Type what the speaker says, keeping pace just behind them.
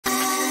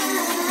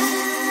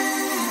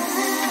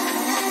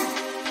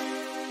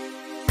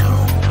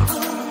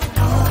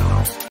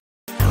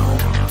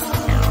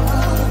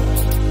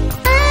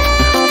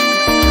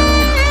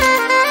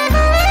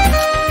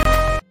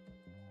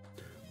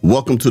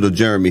Welcome to the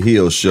Jeremy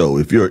Hill Show.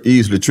 If you're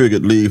easily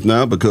triggered, leave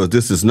now because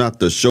this is not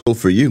the show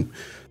for you.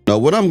 Now,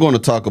 what I'm going to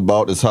talk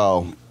about is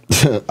how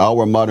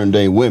our modern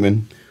day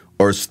women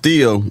are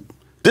still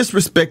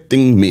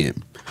disrespecting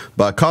men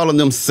by calling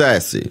them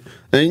sassy.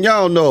 And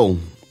y'all know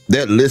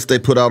that list they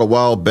put out a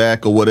while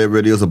back or whatever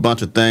it is, a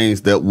bunch of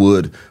things that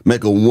would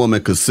make a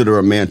woman consider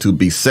a man to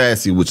be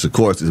sassy, which of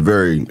course is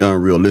very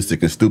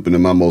unrealistic and stupid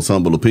in my most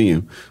humble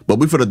opinion. But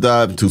we're going to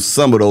dive into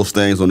some of those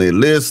things on their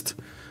list.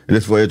 And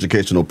it's for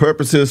educational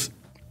purposes.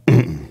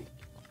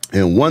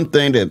 And one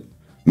thing that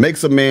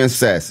makes a man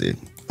sassy,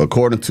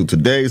 according to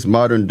today's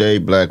modern day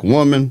black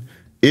woman,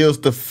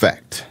 is the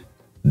fact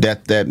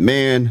that that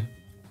man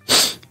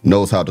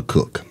knows how to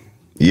cook.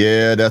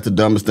 Yeah, that's the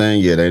dumbest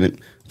thing yet, ain't it?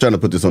 I'm trying to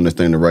put this on this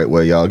thing the right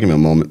way, y'all. Give me a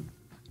moment.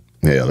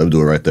 Yeah, let's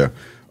do it right there.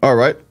 All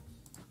right.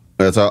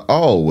 As I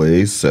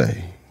always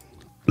say,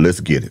 let's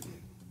get it.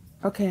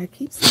 Okay, I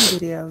keep seeing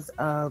videos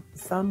of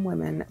some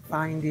women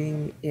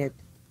finding it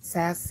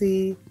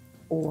sassy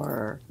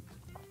or,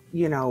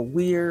 you know,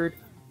 weird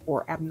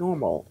or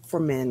abnormal for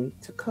men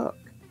to cook.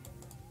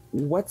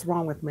 What's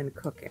wrong with men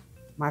cooking?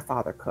 My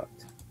father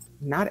cooked.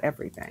 Not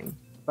everything,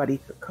 but he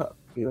could cook.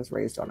 He was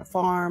raised on a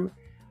farm.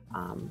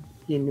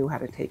 He knew how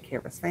to take care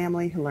of his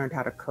family. He learned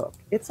how to cook.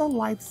 It's a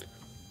life.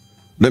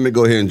 Let me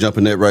go ahead and jump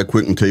in that right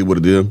quick and tell you what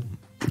it is.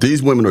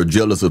 These women are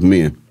jealous of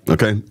men,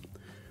 okay?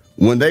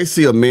 When they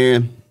see a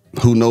man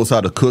who knows how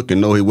to cook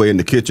and know his way in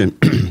the kitchen,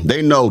 they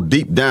know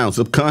deep down,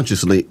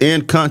 subconsciously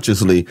and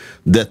consciously,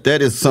 that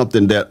that is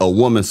something that a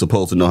woman's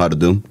supposed to know how to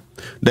do.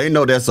 They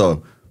know that's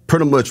a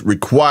pretty much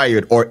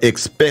required or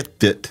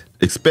expected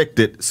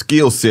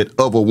skill set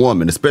of a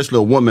woman, especially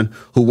a woman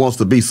who wants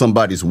to be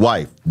somebody's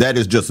wife. That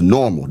is just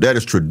normal. That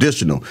is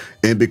traditional.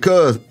 And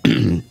because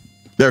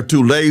they're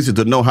too lazy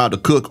to know how to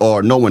cook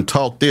or no one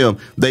taught them,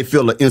 they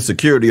feel an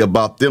insecurity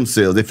about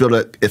themselves. They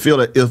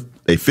feel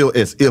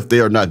as if they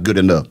are not good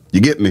enough.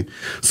 You get me?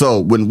 So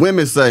when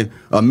women say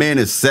a man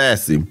is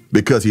sassy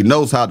because he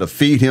knows how to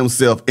feed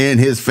himself and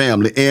his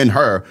family and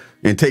her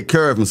and take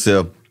care of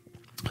himself,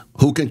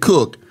 who can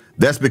cook,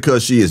 that's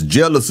because she is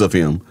jealous of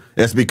him.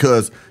 That's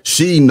because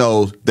she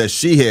knows that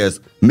she has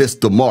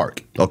missed the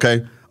mark.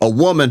 Okay? A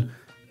woman,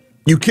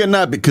 you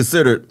cannot be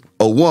considered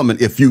a woman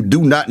if you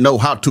do not know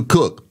how to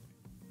cook.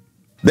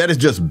 That is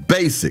just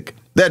basic.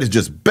 That is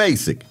just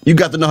basic. You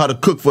got to know how to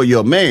cook for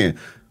your man,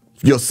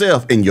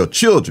 yourself, and your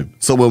children.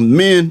 So when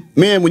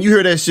when you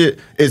hear that shit,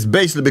 it's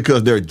basically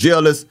because they're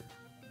jealous.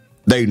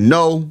 They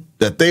know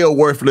that they are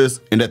worthless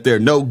and that they're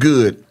no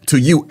good to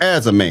you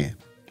as a man.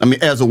 I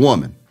mean, as a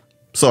woman.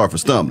 Sorry for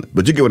stumbling,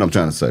 but you get what I'm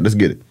trying to say. Let's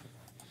get it.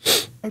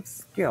 It's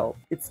skill.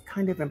 It's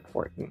kind of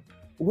important.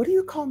 What do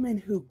you call men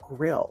who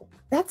grill?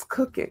 That's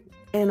cooking.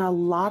 And a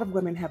lot of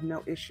women have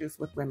no issues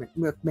with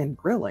men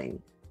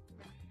grilling.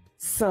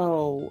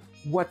 So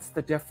what's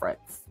the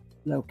difference?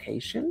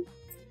 Location?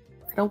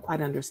 I don't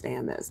quite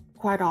understand this.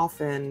 Quite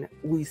often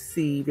we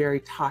see very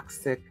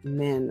toxic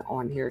men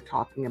on here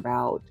talking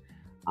about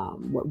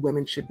what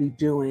women should be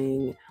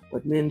doing,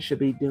 what men should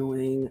be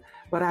doing.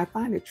 But I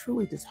find it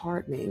truly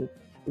disheartening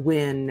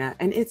when,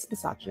 and it's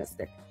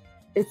misogynistic.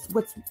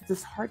 What's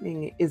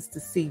disheartening is to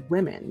see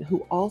women who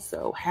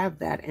also have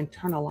that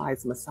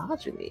internalized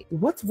misogyny.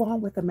 What's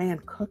wrong with a man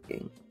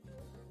cooking?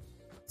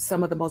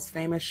 Some of the most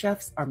famous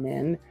chefs are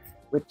men,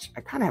 which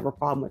I kind of have a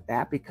problem with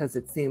that because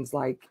it seems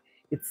like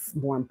it's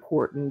more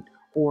important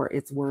or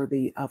it's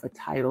worthy of a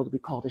title to be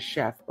called a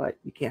chef, but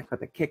you can't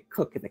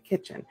cook in the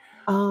kitchen.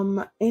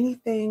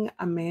 Anything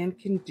a man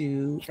can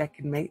do that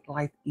can make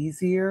life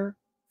easier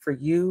for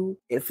you,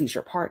 if he's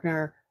your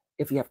partner,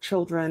 if you have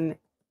children,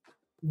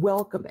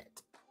 welcome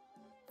it.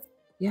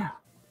 Yeah.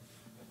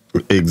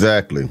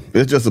 Exactly.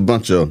 It's just a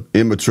bunch of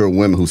immature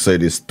women who say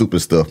this stupid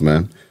stuff,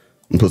 man.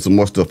 And put some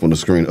more stuff on the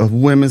screen of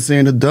women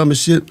saying the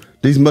dumbest shit.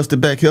 These mustard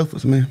back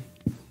heifers, man.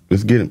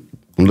 Let's get it.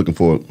 I'm looking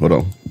for it. Hold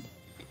on.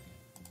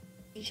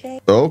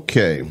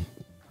 Okay.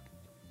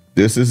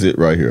 This is it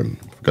right here.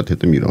 Forgot to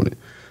hit the mute on it.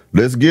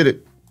 Let's get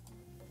it.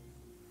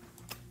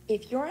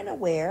 If you're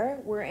unaware,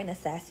 we're in a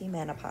sassy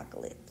man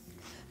apocalypse.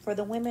 For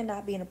the women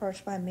not being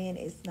approached by men,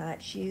 it's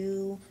not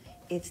you,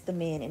 it's the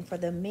men. And for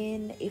the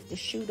men, if the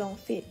shoe don't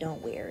fit,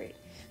 don't wear it.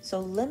 So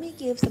let me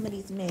give some of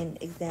these men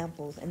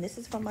examples, and this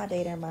is from my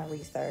data and my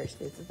research.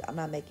 I'm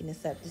not making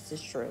this up, this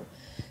is true,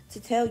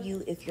 to tell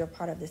you if you're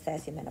part of the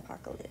sassy man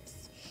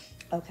apocalypse.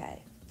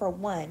 Okay, for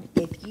one,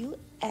 if you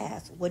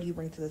ask, what do you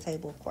bring to the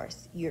table? Of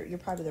course, you're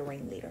part of the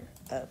ringleader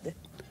of the.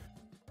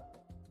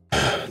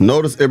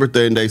 Notice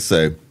everything they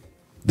say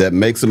that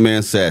makes a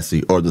man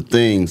sassy or the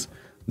things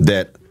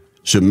that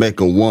should make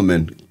a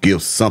woman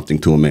give something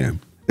to a man.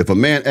 If a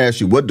man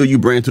asks you, what do you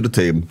bring to the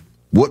table?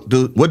 What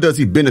does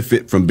he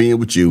benefit from being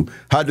with you?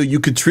 How do you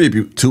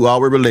contribute to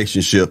our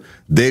relationship?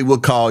 They will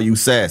call you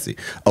sassy.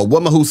 A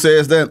woman who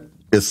says that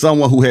is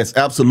someone who has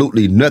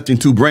absolutely nothing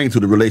to bring to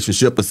the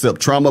relationship except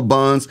trauma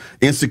bonds,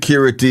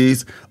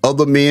 insecurities,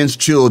 other men's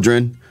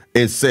children,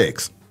 and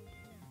sex.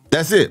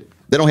 That's it.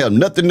 They don't have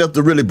nothing else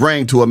to really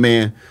bring to a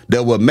man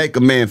that will make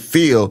a man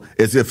feel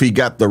as if he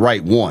got the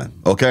right one,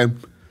 okay?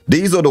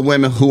 These are the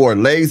women who are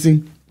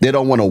lazy, They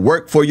don't want to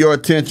work for your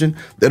attention.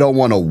 They don't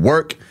want to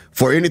work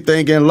for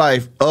anything in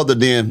life other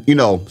than, you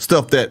know,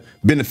 stuff that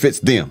benefits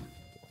them.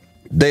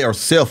 They are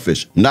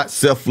selfish, not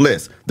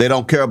selfless. They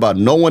don't care about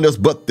no one else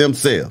but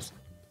themselves.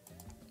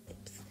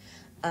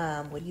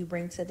 What do you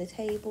bring to the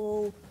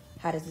table?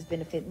 How does this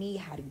benefit me?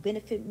 How do you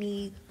benefit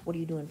me? What are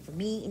you doing for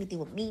me? Anything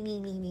with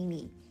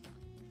me.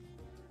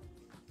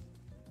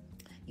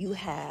 You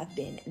have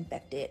been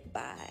infected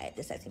by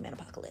the Sassy Man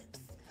apocalypse.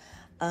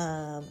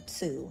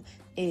 2,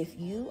 if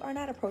you are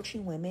not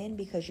approaching women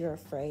because you're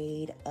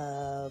afraid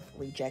of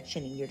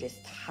rejection and you're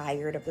just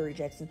tired of the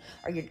rejection,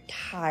 or you're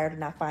tired of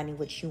not finding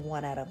what you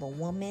want out of a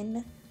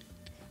woman,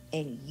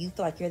 and you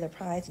feel like you're the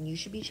prize and you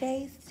should be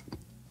chased,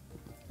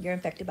 you're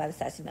infected by the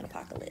Sassy Man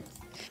apocalypse.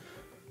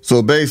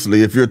 So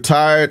basically, if you're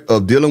tired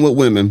of dealing with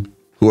women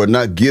who are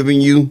not giving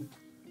you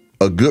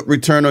a good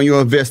return on your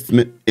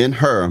investment in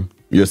her,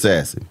 you're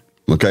sassy.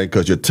 Okay?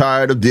 Because you're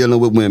tired of dealing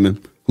with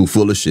women who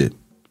full of shit.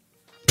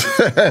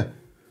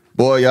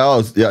 Boy,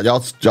 y'all,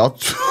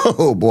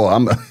 oh boy,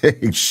 I'm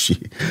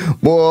shit.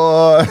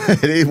 Boy,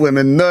 these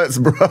women nuts,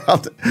 bro. All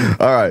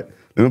right,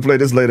 let me play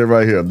this later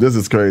right here. This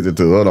is crazy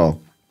too. Hold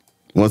on.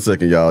 1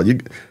 second, y'all.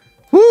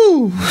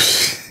 Woo.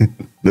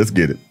 Let's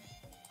get it.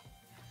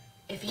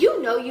 If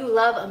you know you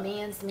love a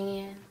man's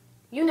man,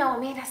 you know a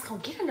man that's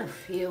gonna get in the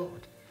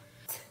field.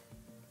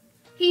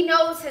 He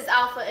knows his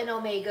alpha and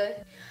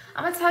omega.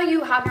 I'm gonna tell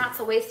you how not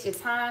to waste your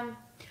time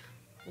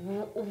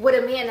with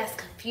a man that's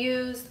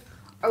confused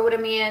or with a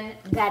man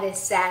that is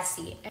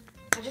sassy.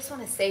 I just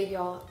want to save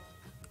y'all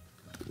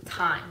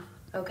time,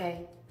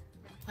 okay?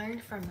 Learn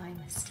from my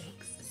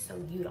mistakes so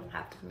you don't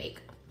have to make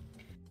them.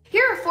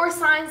 Here are 4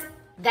 signs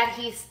that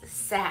he's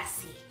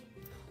sassy.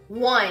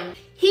 1,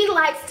 he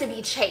likes to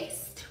be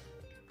chased.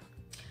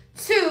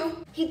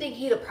 2, he think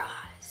he the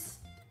prize.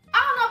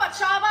 I don't know about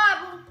y'all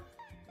Bible,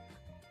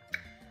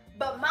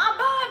 but my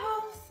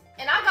Bibles,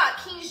 and I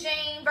got King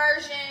James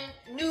Version,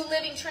 New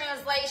Living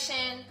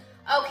Translation,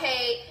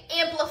 okay,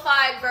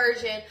 Amplified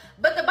Version,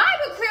 but the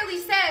Bible clearly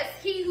says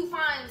he who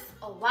finds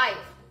a wife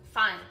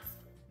finds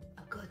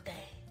a good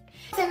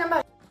thing.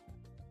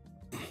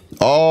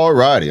 All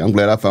righty, I'm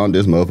glad I found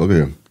this motherfucker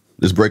here.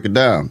 Let's break it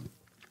down.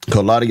 Because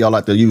a lot of y'all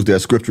like to use that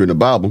scripture in the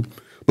Bible,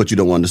 but you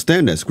don't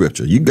understand that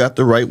scripture. You got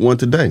the right one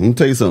today. Let me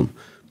tell you something.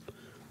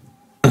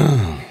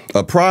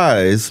 A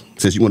prize,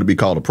 since you want to be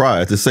called a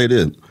prize, let's say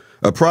this.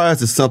 A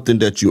prize is something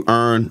that you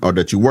earn or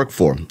that you work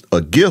for.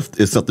 A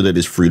gift is something that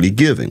is freely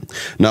given.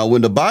 Now,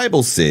 when the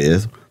Bible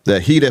says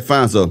that he that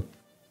finds a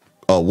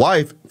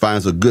wife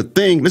finds a good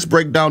thing, let's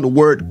break down the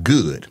word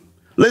good.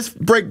 Let's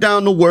break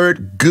down the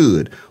word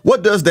good.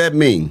 What does that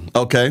mean?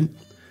 Okay.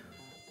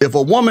 If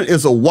a woman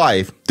is a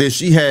wife, then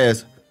she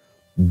has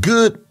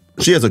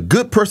a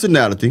good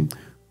personality.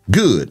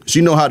 Good.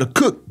 She know how to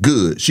cook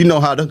good. She know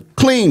how to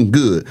clean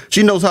good.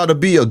 She knows how to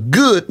be a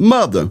good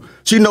mother.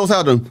 She knows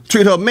how to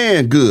treat her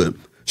man good.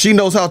 She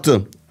knows how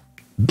to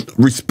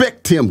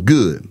respect him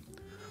good.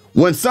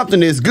 When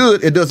something is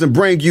good, it doesn't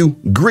bring you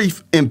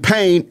grief and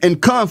pain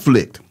and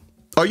conflict.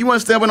 Oh, you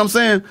understand what I'm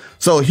saying?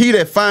 So he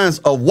that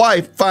finds a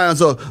wife finds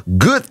a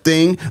good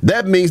thing.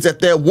 That means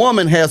that that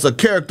woman has the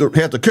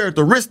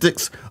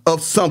characteristics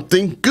of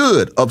something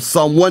good, of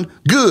someone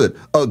good,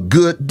 a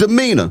good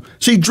demeanor.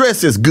 She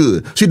dresses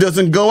good. She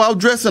doesn't go out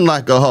dressing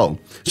like a hoe.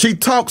 She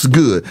talks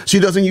good. She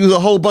doesn't use a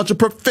whole bunch of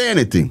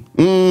profanity.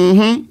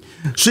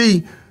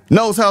 She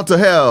knows how to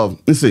have,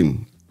 let's see.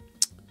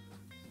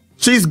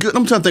 She's good.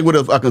 I'm trying to think what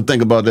else I can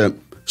think about that.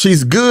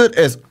 She's good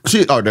as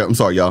I'm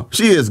sorry, y'all.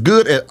 She is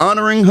good at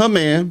honoring her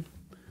man.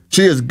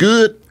 She is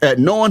good at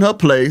knowing her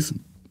place.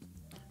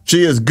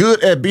 She is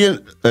good at being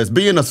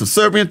a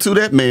subservient to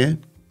that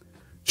man.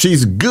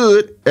 She's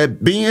good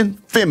at being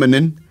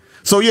feminine.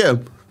 So yeah,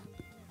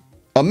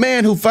 a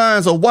man who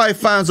finds a wife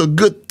finds a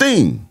good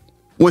thing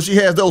when she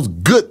has those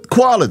good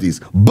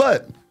qualities.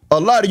 But a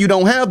lot of you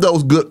don't have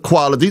those good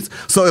qualities.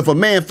 So if a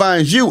man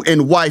finds you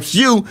and wifes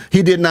you,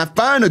 he did not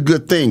find a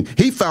good thing.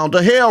 He found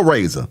a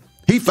hellraiser.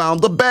 He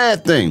found the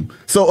bad thing.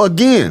 So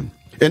again,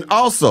 and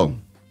also,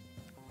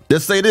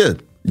 let's say this,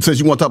 since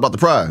you want to talk about the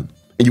pride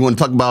and you want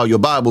to talk about your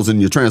Bibles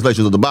and your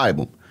translations of the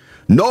Bible,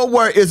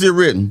 nowhere is it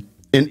written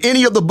in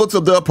any of the books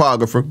of the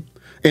Apocrypha,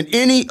 in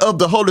any of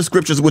the Holy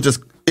Scriptures, which is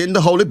in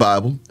the Holy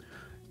Bible,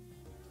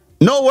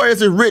 nowhere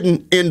is it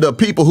written in the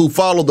people who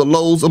follow the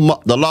laws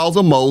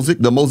of Moses,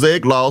 the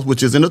Mosaic laws,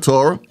 which is in the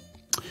Torah.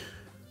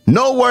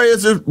 Nowhere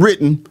is it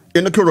written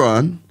in the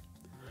Quran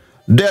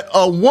that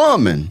a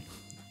woman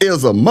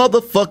is a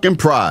motherfucking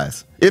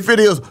prize. If it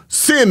is,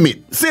 send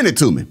it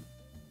to me.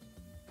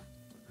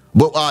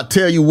 But I'll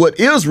tell you what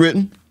is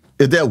written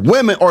is that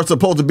women are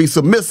supposed to be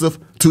submissive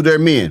to their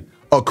men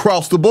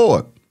across the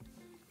board.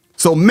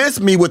 So miss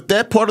me with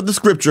that part of the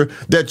scripture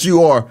that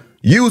you are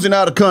using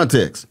out of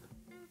context.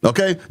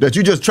 Okay? That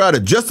you just try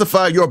to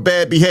justify your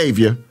bad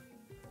behavior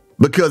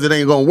because it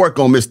ain't gonna work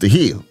on Mr.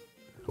 Hill.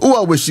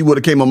 Oh, I wish she would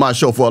have came on my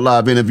show for a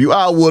live interview.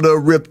 I would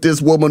have ripped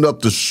this woman up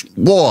to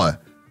boy.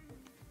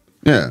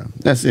 Yeah,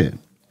 that's it.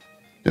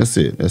 That's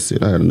it.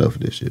 I had enough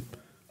of this shit.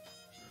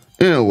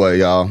 Anyway,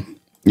 y'all,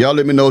 Y'all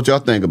let me know what y'all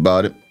think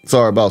about it.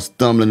 Sorry about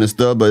stumbling and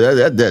stuff, but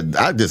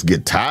I just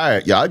get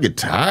tired. Y'all, I get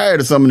tired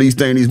of some of these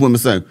things these women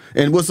saying.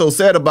 And what's so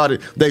sad about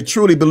it, they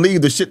truly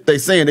believe the shit they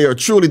saying. They are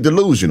truly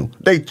delusional.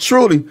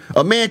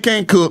 A man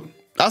can't cook.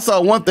 I saw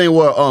one thing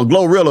where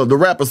Glorilla, the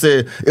rapper,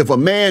 said, if a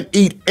man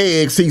eat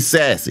eggs, he's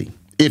sassy.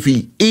 If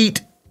he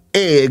eat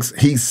eggs,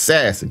 he's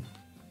sassy.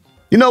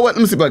 You know what?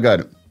 Let me see if I got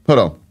it. Hold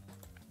on.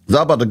 'Cause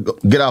I'm about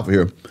to get off of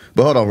here.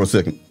 But hold on for a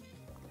second.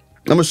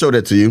 I'm going to show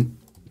that to you.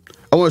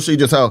 I want to show you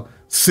just how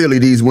silly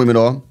these women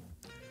are.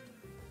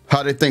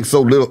 How they think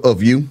so little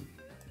of you.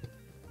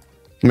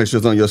 Make sure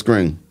it's on your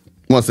screen.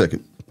 1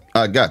 second.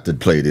 I got to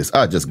play this.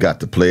 I just got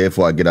to play it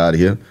before I get out of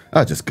here.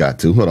 I just got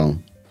to. Hold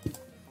on.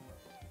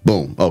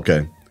 Boom.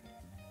 Okay.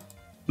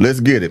 Let's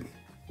get it.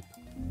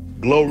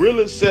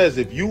 Glorilla says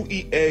if you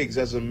eat eggs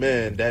as a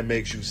man, that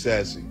makes you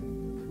sassy.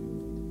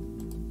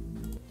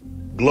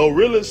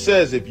 Glorilla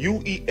says if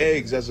you eat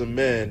eggs as a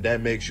man,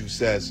 that makes you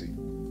sassy.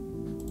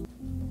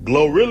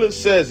 Glorilla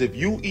says if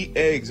you eat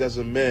eggs as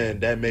a man,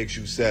 that makes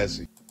you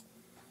sassy.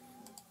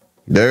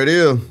 There it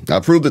is. I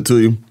proved it to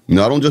you. You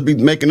know, I don't just be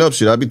making up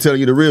shit. I be telling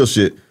you the real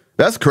shit.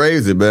 That's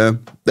crazy,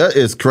 man. That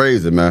is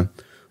crazy, man.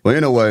 Well,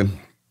 anyway,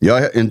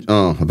 y'all, I'm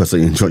about to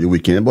say enjoy your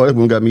weekend. Boy,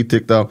 everyone got me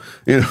ticked off.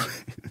 You know,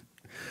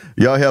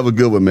 y'all have a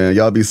good one, man.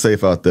 Y'all be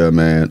safe out there,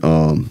 man.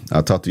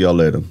 I'll talk to y'all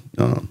later.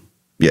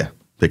 Yeah,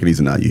 take it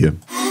easy now. You hear?